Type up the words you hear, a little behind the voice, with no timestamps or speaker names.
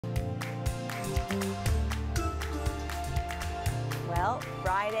Well,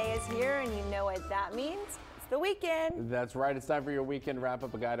 Friday is here, and you know what that means. It's the weekend. That's right. It's time for your weekend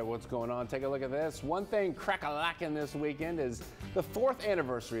wrap-up, a guide of what's going on. Take a look at this. One thing crack-a-lackin' this weekend is the 4th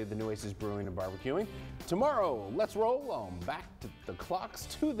anniversary of the Nueces Brewing and Barbecuing. Tomorrow, let's roll back to the clocks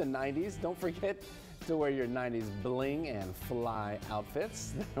to the 90s. Don't forget to wear your 90s bling and fly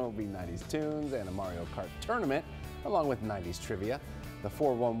outfits. There will be 90s tunes and a Mario Kart tournament, along with 90s trivia. The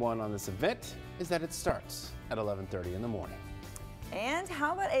 411 on this event is that it starts at 11:30 in the morning. And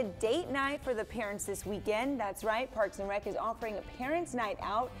how about a date night for the parents this weekend? That's right, Parks and Rec is offering a parents' night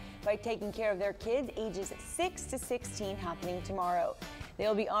out by taking care of their kids ages 6 to 16 happening tomorrow.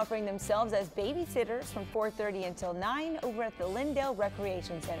 They'll be offering themselves as babysitters from 4:30 until 9 over at the Lindale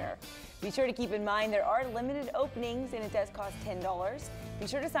Recreation Center. Be sure to keep in mind there are limited openings and it does cost $10. Be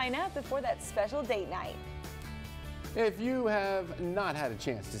sure to sign up before that special date night. If you have not had a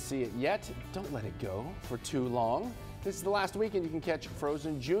chance to see it yet, don't let it go for too long. This is the last weekend you can catch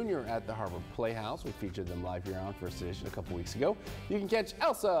Frozen Jr. at the Harbor Playhouse. We featured them live here on First Edition a couple weeks ago. You can catch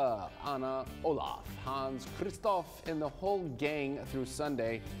Elsa, Anna, Olaf, Hans, Kristoff, and the whole gang through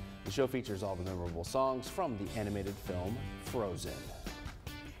Sunday. The show features all the memorable songs from the animated film Frozen.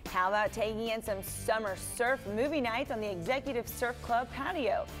 How about taking in some summer surf movie nights on the Executive Surf Club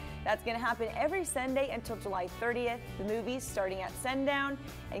patio? That's going to happen every Sunday until July 30th. The movie's starting at sundown.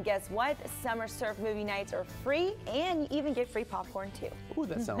 And guess what? Summer surf movie nights are free, and you even get free popcorn too. Ooh,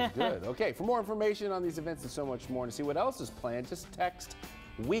 that sounds good. Okay, for more information on these events and so much more, and to see what else is planned, just text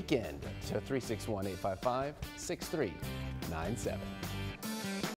WEEKEND to 361-855-6397.